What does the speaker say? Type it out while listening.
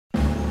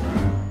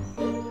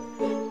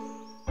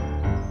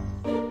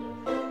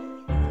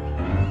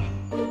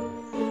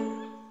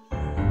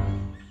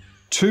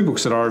two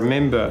books that I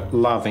remember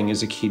loving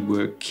as a kid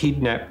were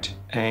Kidnapped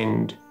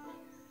and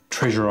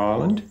Treasure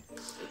Island.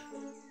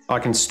 I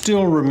can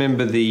still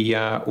remember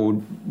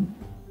or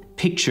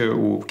picture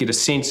or get a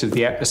sense of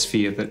the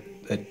atmosphere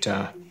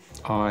that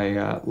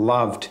I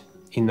loved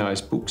in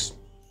those books.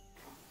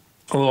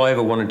 All I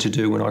ever wanted to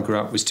do when I grew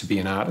up was to be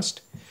an artist.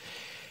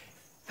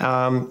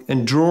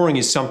 And drawing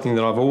is something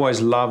that I've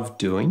always loved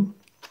doing.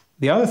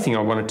 The other thing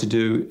I wanted to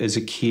do as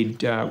a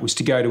kid was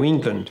to go to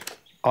England.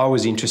 I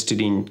was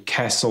interested in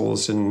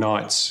castles and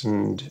knights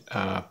and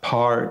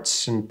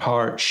pirates and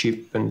pirate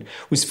ship, and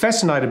was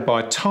fascinated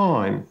by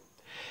time.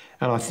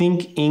 And I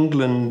think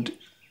England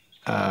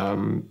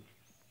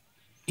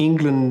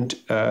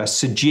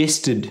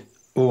suggested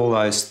all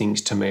those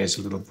things to me as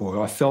a little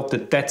boy. I felt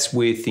that that's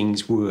where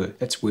things were.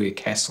 That's where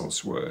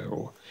castles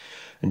were,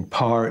 and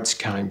pirates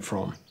came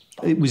from.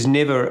 It was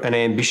never an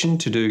ambition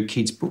to do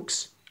kids'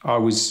 books. I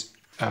was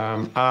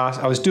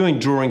doing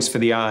drawings for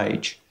the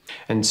age.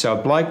 And so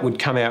a bloke would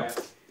come out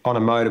on a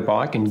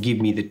motorbike and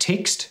give me the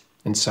text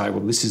and say,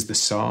 well, this is the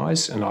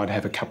size, and I'd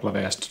have a couple of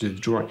hours to do the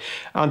drawing.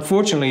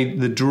 Unfortunately,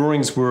 the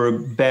drawings were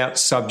about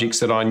subjects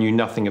that I knew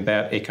nothing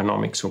about,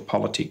 economics or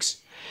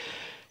politics.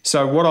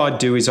 So what I'd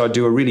do is I'd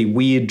do a really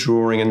weird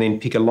drawing and then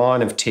pick a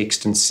line of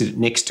text and sit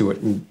next to it,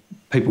 and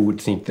people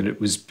would think that it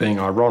was being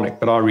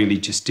ironic, but I really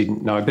just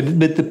didn't know. But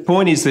the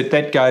point is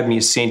that gave me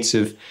a sense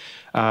of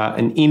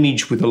an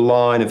image with a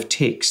line of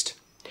text.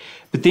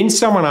 But then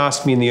someone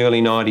asked me in the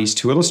early 90s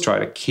to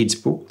illustrate a kid's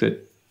book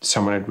that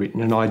someone had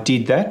written, and I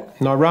did that,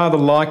 and I rather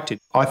liked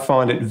it. I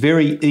find it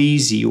very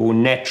easy or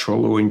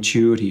natural or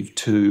intuitive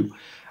to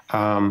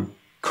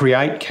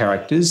create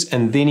characters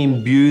and then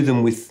imbue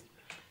them with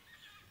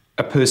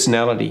a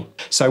personality.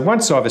 So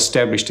once I've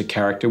established a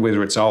character,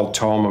 whether it's Old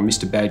Tom or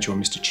Mr. Badger or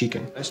Mr.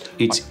 Chicken,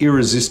 it's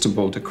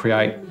irresistible to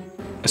create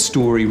a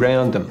story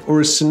around them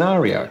or a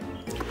scenario.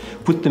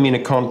 Put them in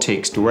a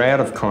context or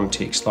out of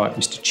context, like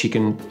Mr.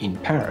 Chicken in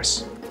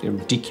Paris, a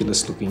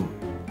ridiculous-looking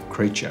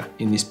creature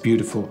in this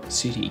beautiful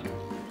city.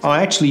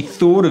 I actually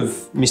thought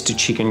of Mr.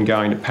 Chicken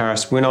going to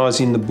Paris when I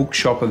was in the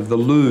bookshop of the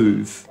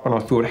Louvre, and I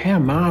thought, how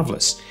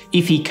marvellous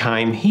if he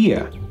came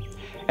here.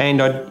 And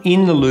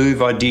in the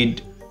Louvre, I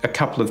did a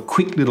couple of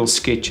quick little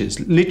sketches,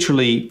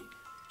 literally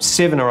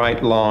 7 or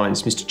 8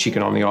 lines, Mr.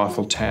 Chicken on the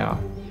Eiffel Tower,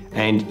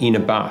 and in a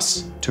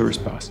bus,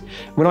 tourist bus.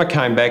 When I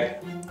came back,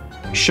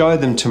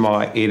 showed them to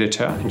my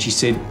editor, and she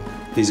said,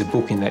 there's a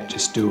book in that,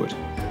 just do it.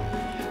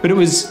 But it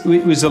was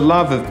a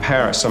love of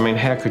Paris. I mean,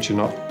 how could you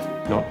not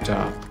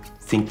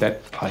think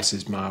that place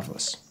is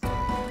marvellous?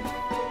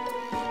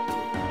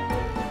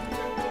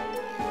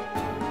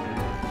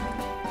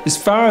 As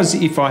far as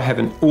if I have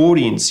an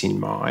audience in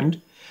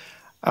mind,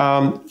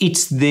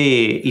 it's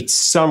there, it's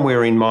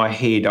somewhere in my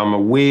head, I'm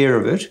aware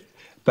of it,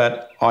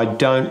 but I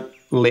don't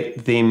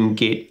let them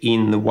get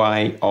in the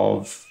way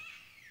of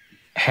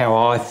how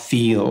I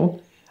feel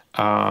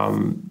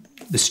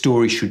the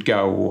story should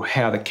go or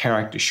how the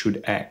character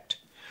should act.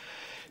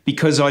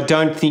 Because I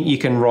don't think you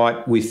can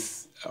don't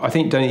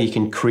think you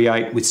can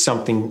create with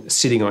something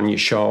sitting on your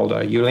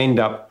shoulder. You'll end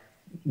up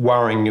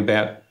worrying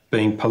about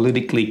being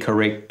politically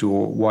correct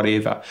or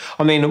whatever.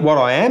 I mean, what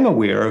I am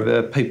aware of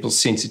are people's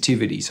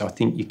sensitivities. I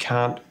think you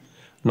can't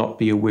not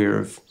be aware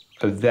of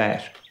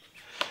that.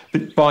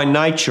 But by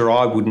nature,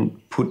 I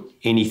wouldn't put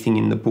anything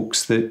in the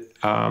books that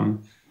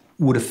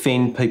would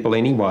offend people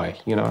anyway,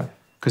 you know,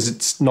 because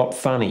it's not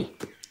funny.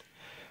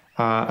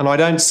 And I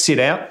don't set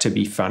out to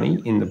be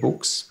funny in the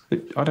books,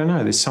 but I don't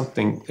know, there's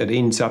something that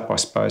ends up, I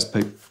suppose,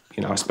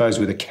 I suppose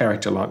with a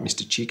character like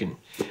Mr. Chicken,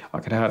 I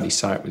could hardly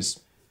say it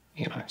was,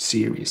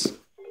 serious.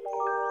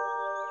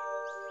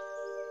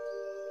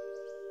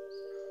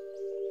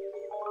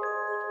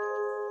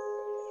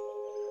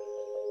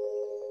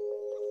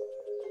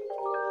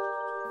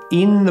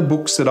 In the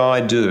books that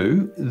I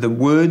do, the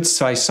words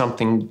say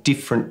something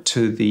different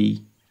to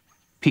the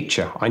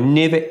picture. I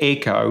never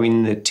echo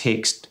in the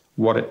text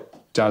what it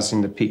does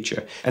in the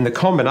picture. And the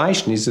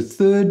combination is a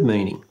third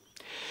meaning.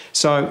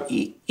 So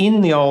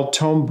in the Old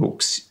Tom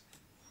books,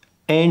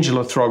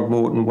 Angela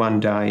Throgmorton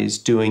one day is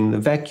doing the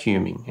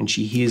vacuuming and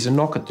she hears a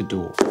knock at the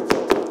door.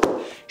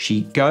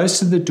 She goes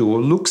to the door,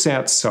 looks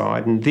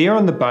outside, and there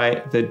on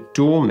the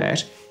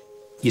doormat,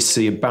 you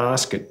see a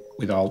basket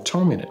with Old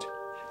Tom in it.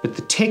 But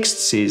the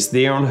text says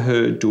there on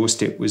her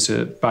doorstep was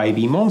a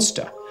baby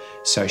monster.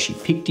 So she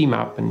picked him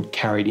up and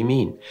carried him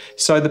in.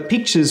 So the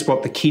picture's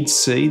what the kids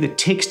see. The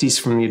text is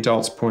from the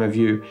adult's point of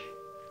view.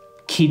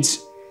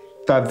 Kids,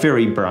 they're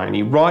very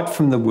brainy. Right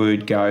from the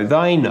word go,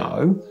 they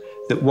know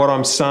that what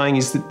I'm saying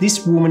is that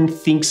this woman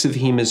thinks of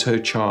him as her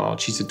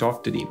child. She's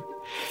adopted him.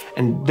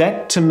 And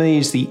that, to me,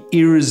 is the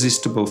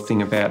irresistible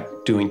thing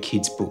about doing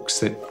kids' books,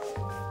 that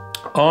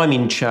I'm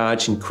in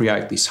charge and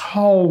create this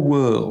whole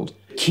world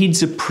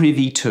kids are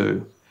privy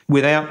to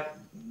without,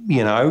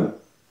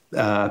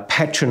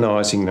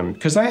 patronising them,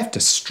 because they have to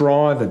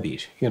strive a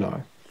bit,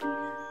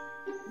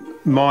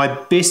 My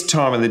best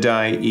time of the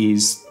day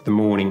is the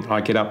morning.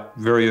 I get up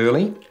very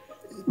early.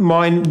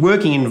 My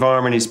working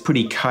environment is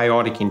pretty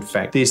chaotic, in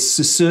fact. There's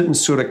a certain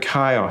sort of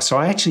chaos.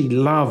 I actually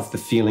love the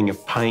feeling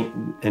of paint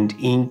and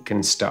ink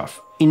and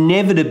stuff.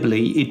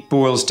 Inevitably, it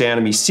boils down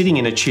to me sitting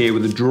in a chair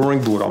with a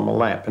drawing board on my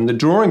lap. And the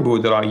drawing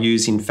board that I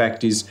use, in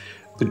fact, is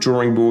the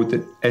drawing board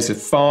that, as a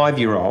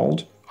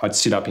 5-year-old, I'd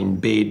sit up in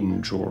bed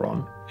and draw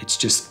on. It's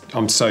just,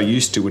 I'm so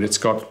used to it. It's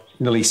got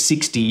nearly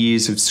 60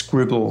 years of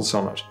scribbles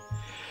on it.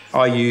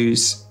 I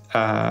use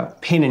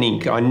pen and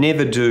ink. I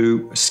never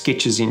do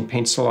sketches in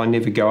pencil. I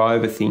never go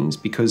over things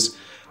because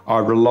I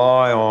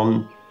rely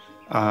on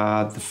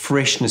the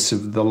freshness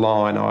of the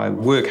line. I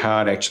work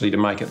hard actually to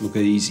make it look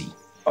easy.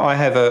 I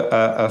have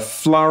a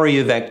flurry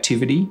of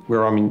activity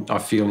where I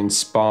feel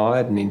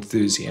inspired and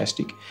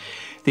enthusiastic.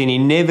 Then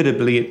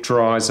inevitably it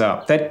dries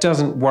up. That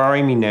doesn't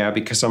worry me now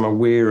because I'm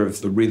aware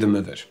of the rhythm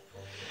of it.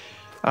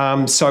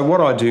 So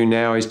what I do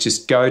now is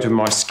just go to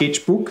my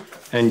sketchbook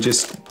and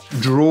just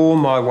draw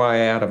my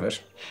way out of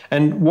it.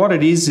 And what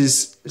it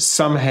is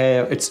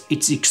somehow,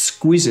 it's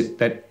exquisite,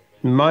 that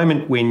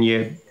moment when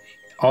your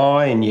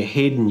eye and your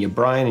head and your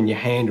brain and your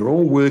hand are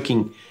all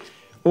working.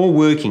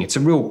 It's a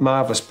real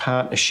marvellous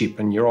partnership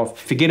and you're off.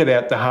 Forget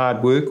about the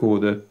hard work or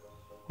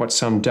what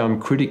some dumb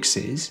critic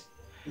says.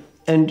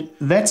 And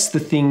that's the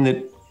thing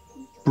that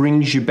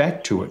brings you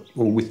back to it,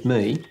 or with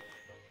me.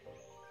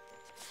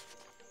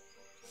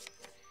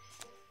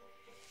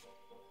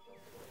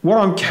 What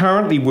I'm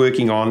currently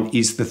working on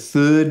is the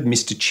third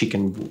Mr.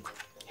 Chicken book.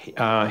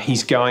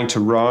 He's going to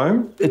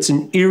Rome. It's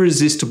an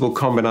irresistible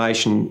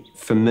combination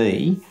for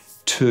me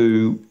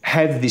to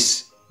have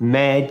this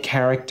mad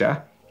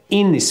character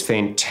in this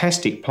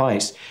fantastic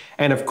place.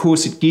 And of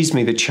course, it gives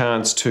me the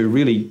chance to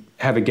really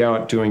have a go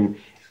at doing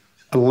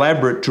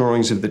elaborate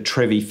drawings of the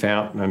Trevi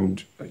Fountain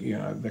and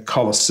the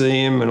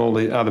Colosseum and all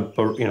the other,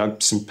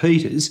 St.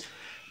 Peter's,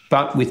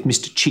 but with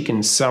Mr.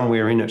 Chicken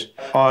somewhere in it.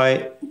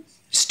 I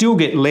still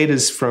get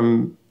letters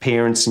from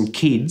parents and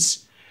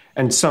kids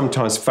and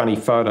sometimes funny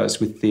photos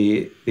with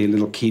their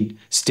little kid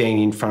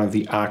standing in front of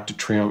the Arc de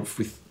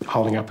Triomphe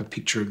holding up a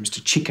picture of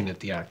Mr. Chicken at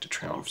the Arc de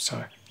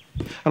Triomphe.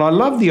 And I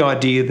love the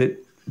idea that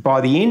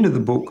by the end of the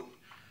book,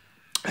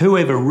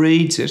 whoever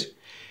reads it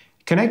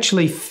can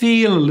actually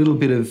feel a little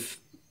bit of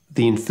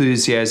the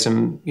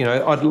enthusiasm.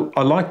 I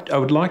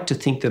would like to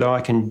think that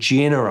I can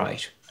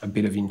generate a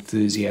bit of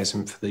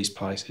enthusiasm for these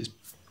places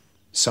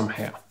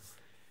somehow.